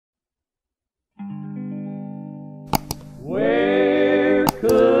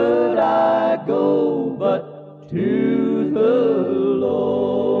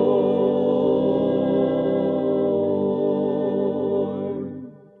Lord.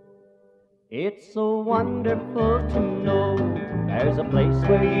 It's so wonderful to know there's a place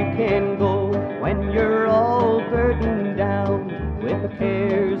where you can go when you're all burdened down with the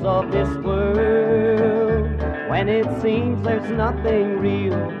cares of this world. When it seems there's nothing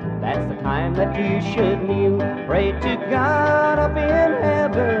real, that's the time that you should kneel. Pray to God up in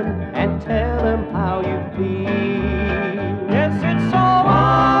heaven and tell Him how you feel. Yes, it's so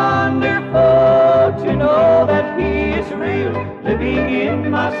wonderful to know that He is real. Living in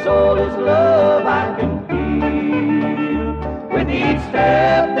my soul is love I can feel. With each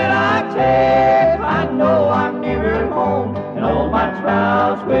step that I take, I know I'm nearer home, and all my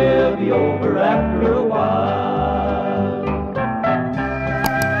trials will be over after a while.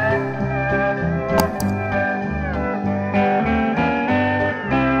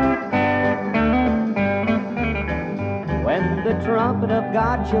 When the trumpet of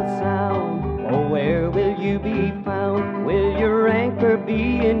God shall sound, oh, where will you be found? Will your anchor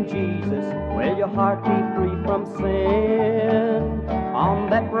be in Jesus? Will your heart be free from sin? On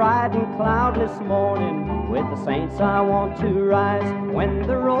that bright and cloudless morning, with the saints I want to rise. When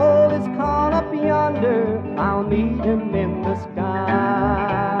the roll is called up yonder, I'll meet Him in the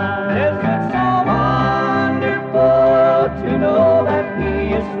sky. Yes, it's so wonderful to know that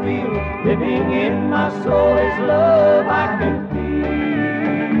He is real. Living in my soul is love I can feel.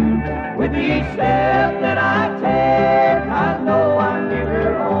 With each step that I take,